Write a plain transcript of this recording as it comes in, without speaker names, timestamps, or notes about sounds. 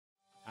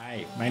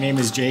My name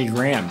is Jay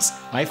Grams.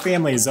 My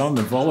family has owned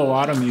the Volo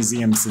Auto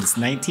Museum since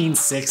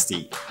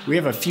 1960. We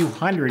have a few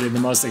hundred of the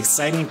most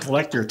exciting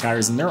collector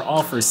cars, and they're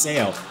all for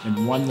sale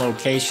in one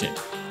location.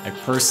 I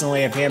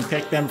personally have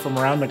handpicked them from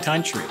around the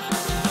country.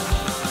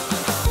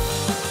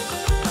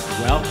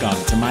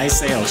 Welcome to my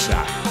sales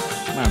shop.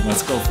 Come on,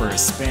 let's go for a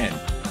spin.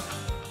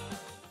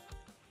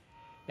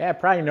 Yeah,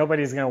 probably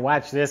nobody's going to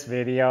watch this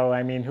video.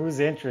 I mean,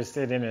 who's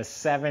interested in a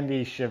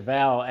 70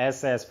 Chevelle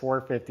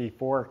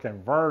SS454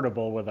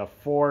 convertible with a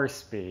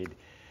 4-speed?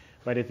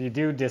 But if you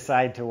do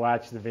decide to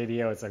watch the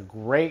video, it's a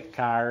great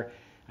car.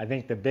 I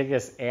think the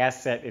biggest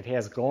asset it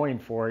has going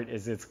for it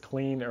is its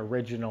clean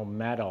original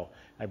metal.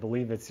 I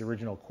believe it's the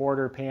original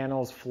quarter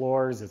panels,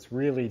 floors. It's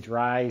really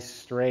dry,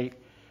 straight.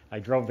 I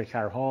drove the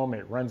car home.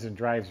 It runs and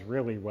drives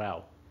really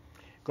well.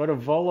 Go to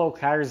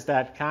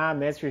volocars.com.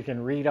 That's where you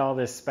can read all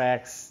the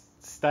specs,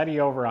 study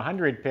over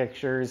 100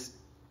 pictures,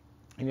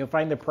 and you'll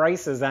find the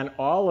prices on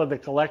all of the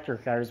collector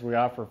cars we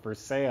offer for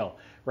sale.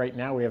 Right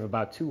now we have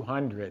about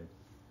 200.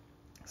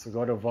 So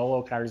go to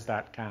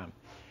volocars.com.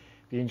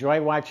 If you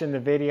enjoy watching the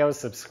video,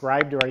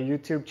 subscribe to our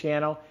YouTube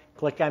channel.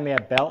 Click on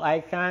that bell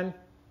icon.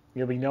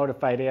 You'll be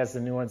notified as the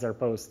new ones are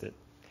posted.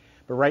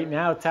 But right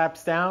now,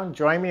 tops down.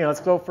 Join me.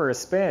 Let's go for a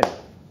spin.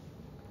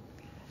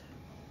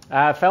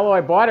 A fellow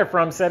I bought it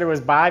from said it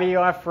was body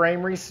off,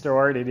 frame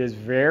restored. It is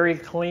very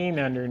clean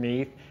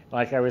underneath.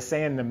 Like I was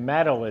saying, the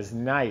metal is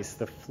nice.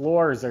 The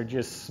floors are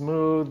just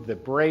smooth. The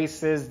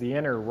braces, the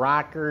inner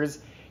rockers,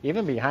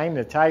 even behind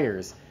the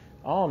tires.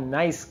 All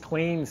nice,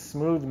 clean,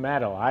 smooth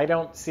metal. I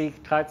don't see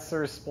cuts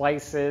or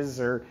splices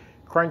or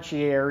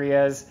crunchy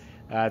areas.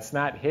 It's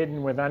not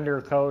hidden with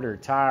undercoat or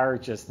tar.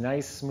 Just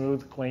nice,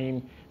 smooth,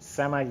 clean,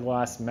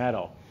 semi-gloss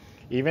metal.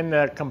 Even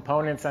the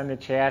components on the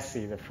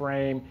chassis, the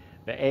frame,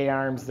 the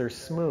A-arms, they're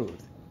smooth.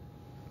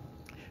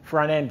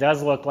 Front end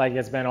does look like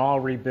it's been all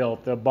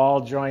rebuilt. The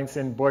ball joints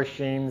and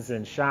bushings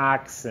and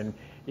shocks and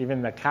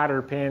even the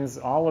cotter pins,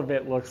 all of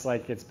it looks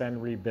like it's been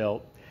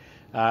rebuilt.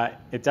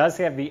 It does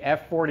have the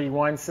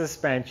F41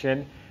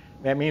 suspension.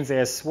 That means it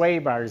has sway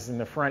bars in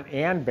the front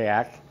and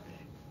back.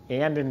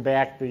 And in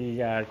back,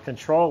 the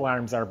control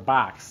arms are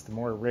boxed,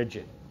 more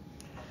rigid.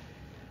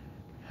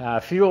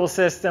 Fuel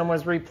system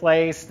was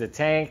replaced, the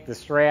tank, the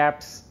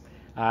straps.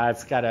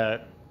 It's got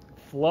a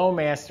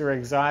Flowmaster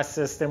exhaust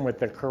system with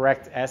the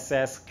correct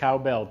SS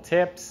cowbell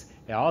tips.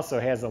 It also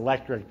has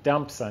electric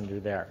dumps under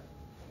there.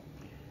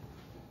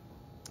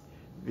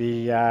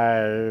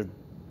 The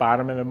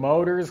bottom of the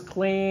motor is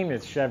clean.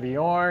 It's Chevy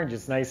orange.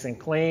 It's nice and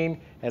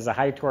clean. Has a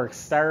high torque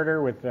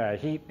starter with a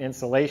heat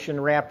insulation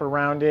wrap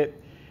around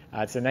it.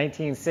 It's a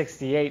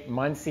 1968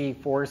 Muncie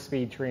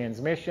 4-speed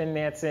transmission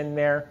that's in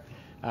there.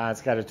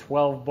 It's got a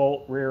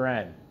 12-bolt rear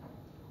end.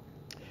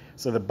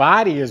 So the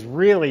body is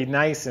really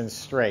nice and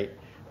straight.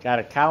 Got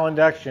a cowl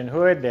induction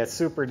hood. That's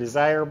super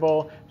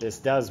desirable. This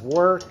does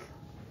work.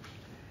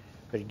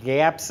 The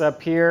gaps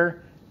up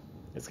here,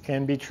 it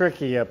can be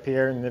tricky up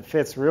here, and it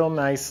fits real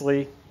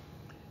nicely.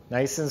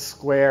 Nice and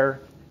square.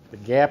 The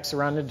gaps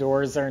around the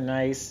doors are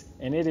nice,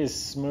 and it is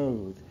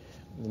smooth.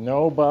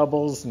 No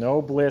bubbles,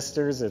 no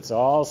blisters. It's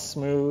all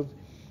smooth.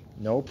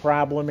 No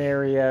problem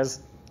areas.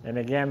 And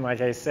again,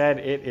 like I said,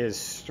 it is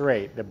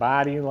straight. The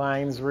body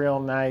line's real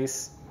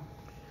nice.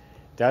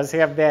 Does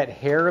have that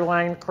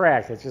hairline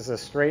crack. It's just a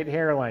straight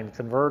hairline.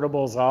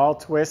 Convertibles all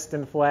twist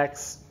and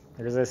flex.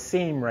 There's a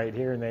seam right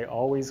here, and they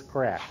always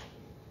crack.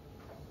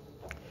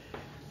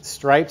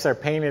 Stripes are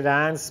painted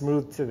on,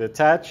 smooth to the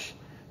touch.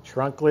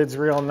 Trunk lid's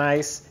real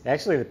nice.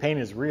 Actually, the paint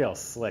is real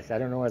slick. I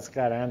don't know what's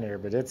got on there,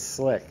 but it's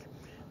slick.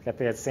 Got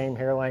that same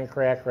hairline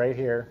crack right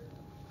here.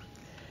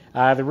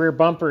 The rear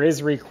bumper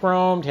is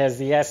rechromed, has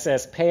the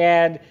SS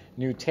pad,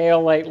 new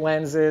taillight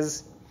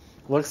lenses.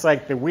 Looks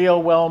like the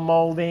wheel well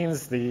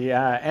moldings, the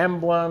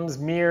emblems,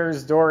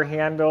 mirrors, door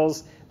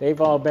handles, they've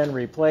all been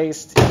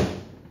replaced.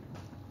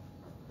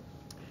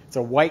 It's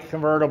a white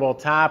convertible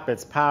top.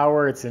 It's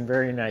power. It's in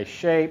very nice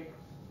shape.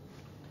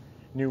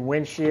 New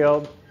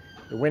windshield.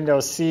 The window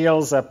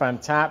seals up on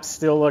top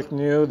still look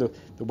new. The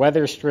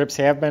weather strips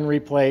have been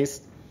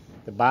replaced.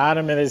 The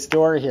bottom of this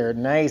door here,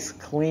 nice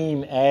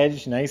clean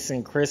edge, nice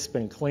and crisp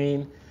and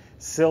clean.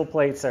 Sill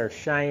plates are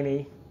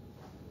shiny.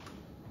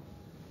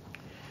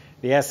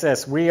 The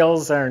SS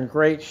wheels are in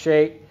great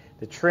shape.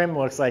 The trim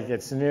looks like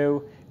it's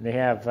new. And they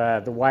have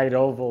the wide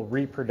oval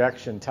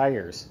reproduction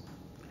tires.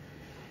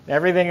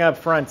 Everything up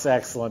front's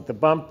excellent. The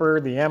bumper,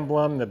 the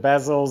emblem, the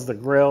bezels, the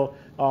grille,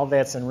 all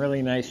that's in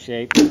really nice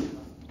shape.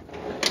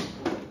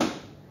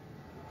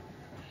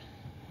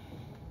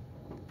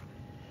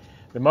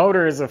 The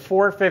motor is a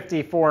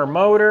 454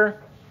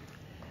 motor.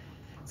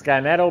 It's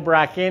got an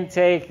Edelbrock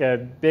intake, a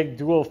big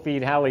dual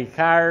feed Holley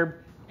carb,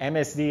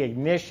 MSD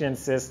ignition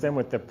system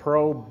with the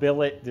Pro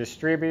billet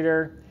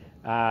distributor,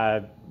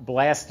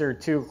 Blaster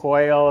 2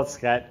 coil. It's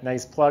got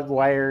nice plug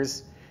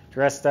wires,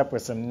 dressed up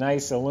with some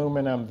nice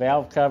aluminum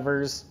valve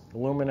covers,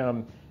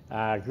 aluminum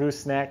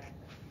gooseneck.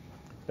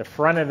 The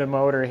front of the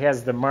motor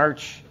has the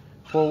March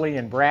pulley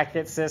and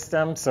bracket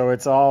system, so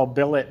it's all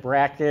billet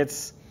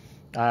brackets,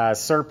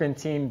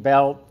 serpentine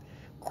belt,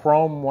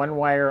 chrome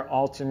one-wire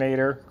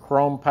alternator,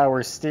 chrome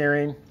power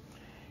steering,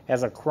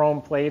 has a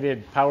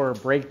chrome-plated power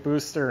brake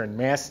booster and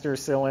master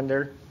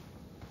cylinder.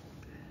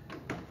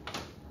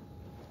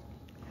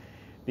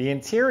 The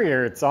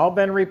interior, it's all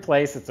been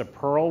replaced. It's a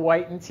pearl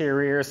white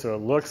interior, so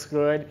it looks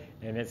good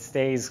and it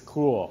stays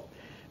cool.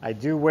 I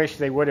do wish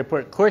they would have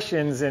put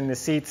cushions in the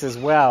seats as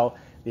well.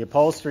 The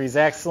upholstery is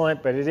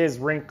excellent, but it is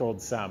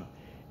wrinkled some.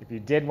 If you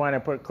did want to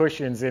put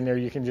cushions in there,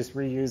 you can just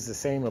reuse the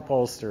same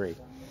upholstery.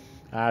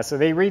 So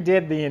they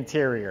redid the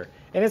interior,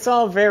 and it's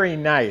all very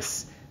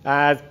nice.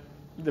 The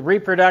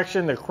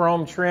reproduction, the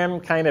chrome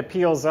trim kind of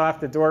peels off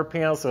the door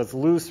panel, so it's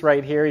loose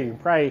right here. You can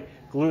probably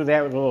glue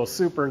that with a little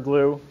super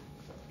glue.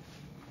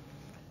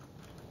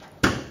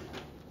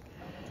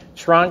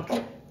 Trunk,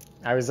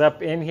 I was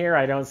up in here.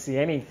 I don't see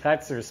any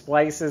cuts or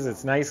splices.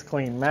 It's nice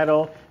clean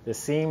metal. The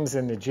seams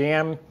and the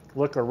jamb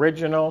look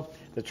original.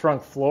 The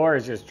trunk floor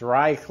is just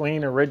dry,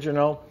 clean,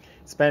 original.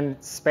 It's been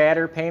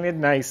spatter painted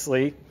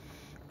nicely.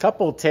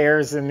 Couple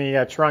tears in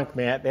the trunk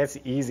mat. That's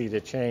easy to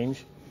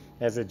change.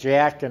 Has a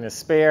jack and a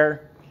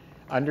spare.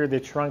 Under the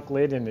trunk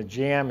lid, and the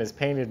jamb is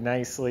painted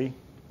nicely.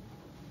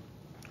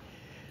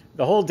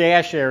 The whole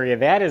dash area,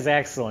 that is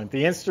excellent.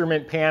 The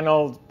instrument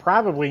panel,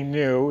 probably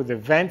new. The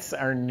vents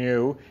are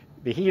new.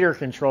 The heater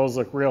controls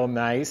look real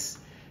nice.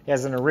 It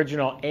has an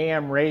original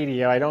AM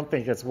radio. I don't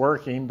think it's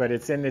working, but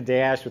it's in the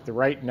dash with the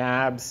right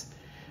knobs.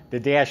 The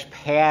dash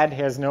pad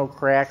has no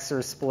cracks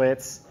or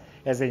splits.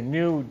 It has a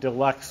new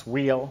deluxe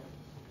wheel.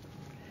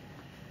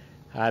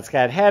 It's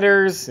got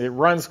headers. It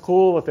runs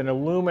cool with an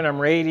aluminum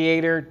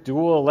radiator,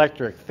 dual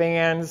electric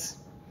fans.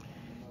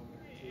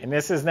 And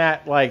this is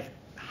not like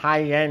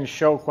high-end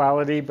show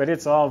quality, but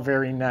it's all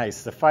very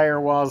nice. The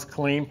firewall's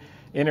clean,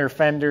 inner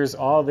fenders,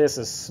 all this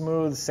is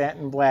smooth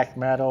satin black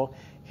metal.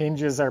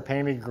 Hinges are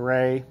painted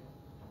gray.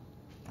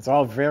 It's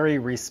all very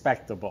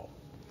respectable.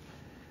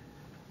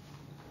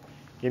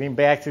 Getting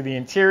back to the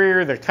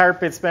interior, the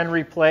carpet's been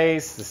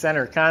replaced. The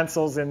center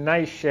console's in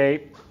nice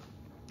shape.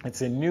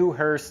 It's a new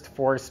Hurst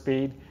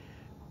 4-speed.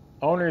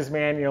 Owner's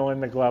manual in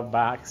the glove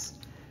box.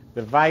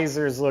 The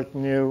visors look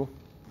new.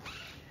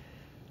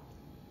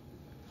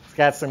 It's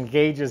got some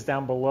gauges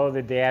down below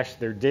the dash.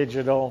 They're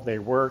digital. They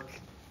work.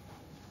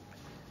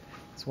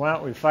 So why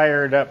don't we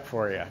fire it up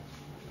for you?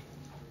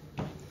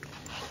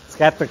 It's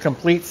got the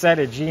complete set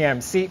of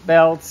GM seat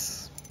belts.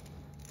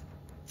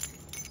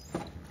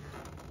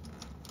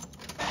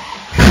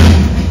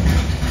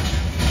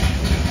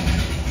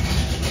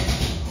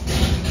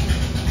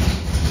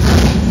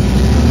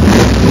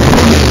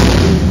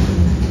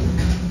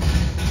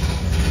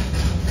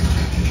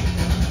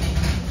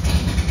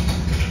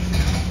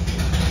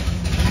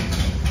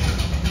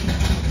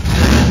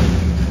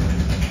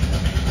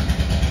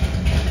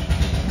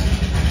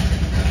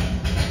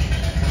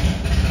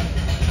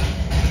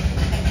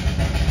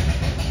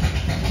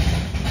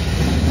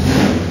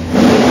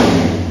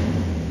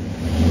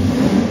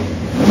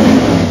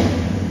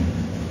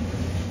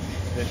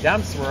 The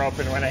dumps were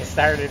open when I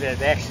started it.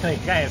 It actually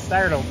kind of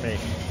startled me.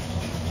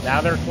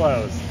 Now they're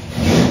closed.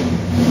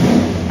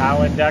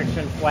 Cowl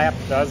induction flap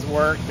does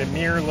work. The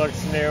mirror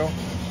looks new.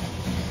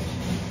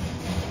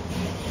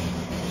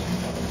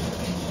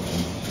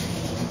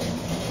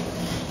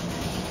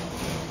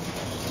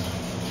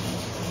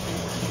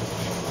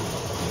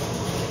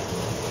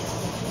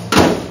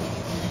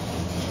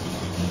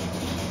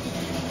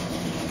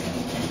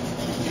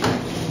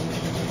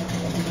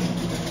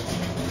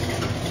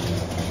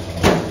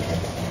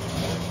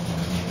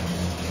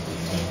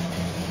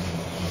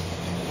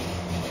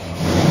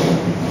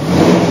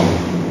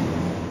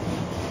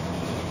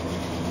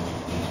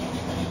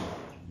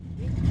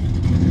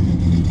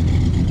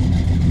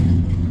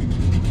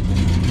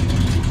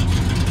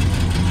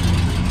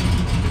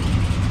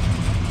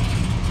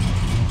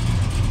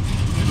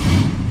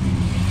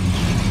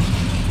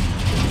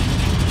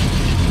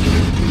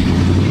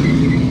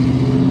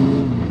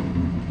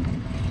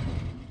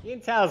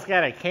 It's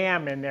got a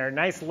cam in there,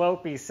 nice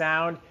lopey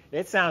sound.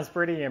 It sounds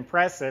pretty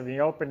impressive.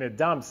 You open the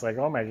dumps, like,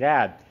 oh my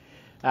God.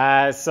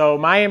 So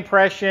my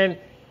impression,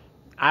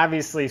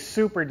 obviously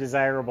super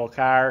desirable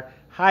car,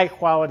 high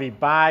quality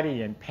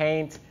body and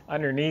paint.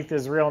 Underneath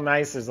is real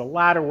nice. There's a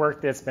lot of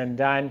work that's been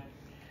done.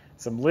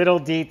 Some little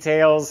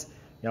details,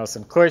 you know,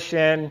 some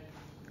cushion.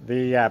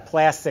 The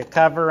plastic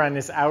cover on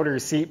this outer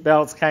seat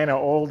belt's kind of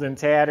old and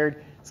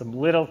tattered. Some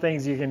little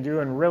things you can do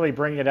and really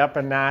bring it up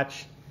a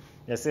notch.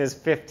 This is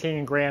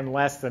 15 grand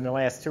less than the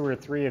last 2 or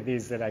 3 of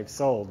these that I've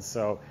sold.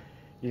 So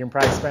you can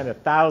probably spend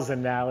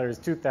 $1,000,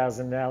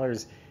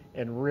 $2,000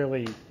 and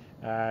really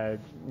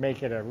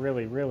make it a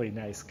really, really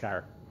nice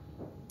car.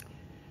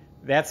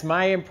 That's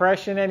my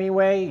impression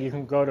anyway. You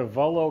can go to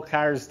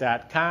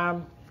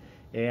volocars.com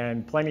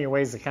and plenty of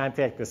ways to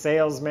contact the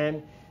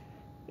salesman.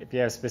 If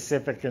you have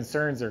specific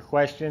concerns or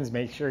questions,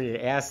 make sure you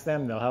ask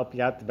them. They'll help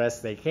you out the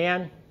best they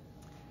can.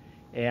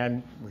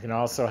 And we can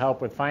also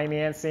help with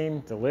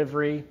financing,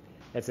 delivery.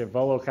 That's at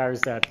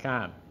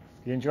volocars.com.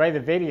 If you enjoy the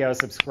video,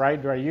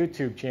 subscribe to our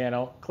YouTube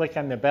channel. Click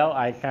on the bell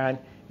icon.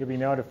 You'll be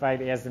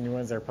notified as the new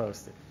ones are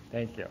posted.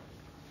 Thank you.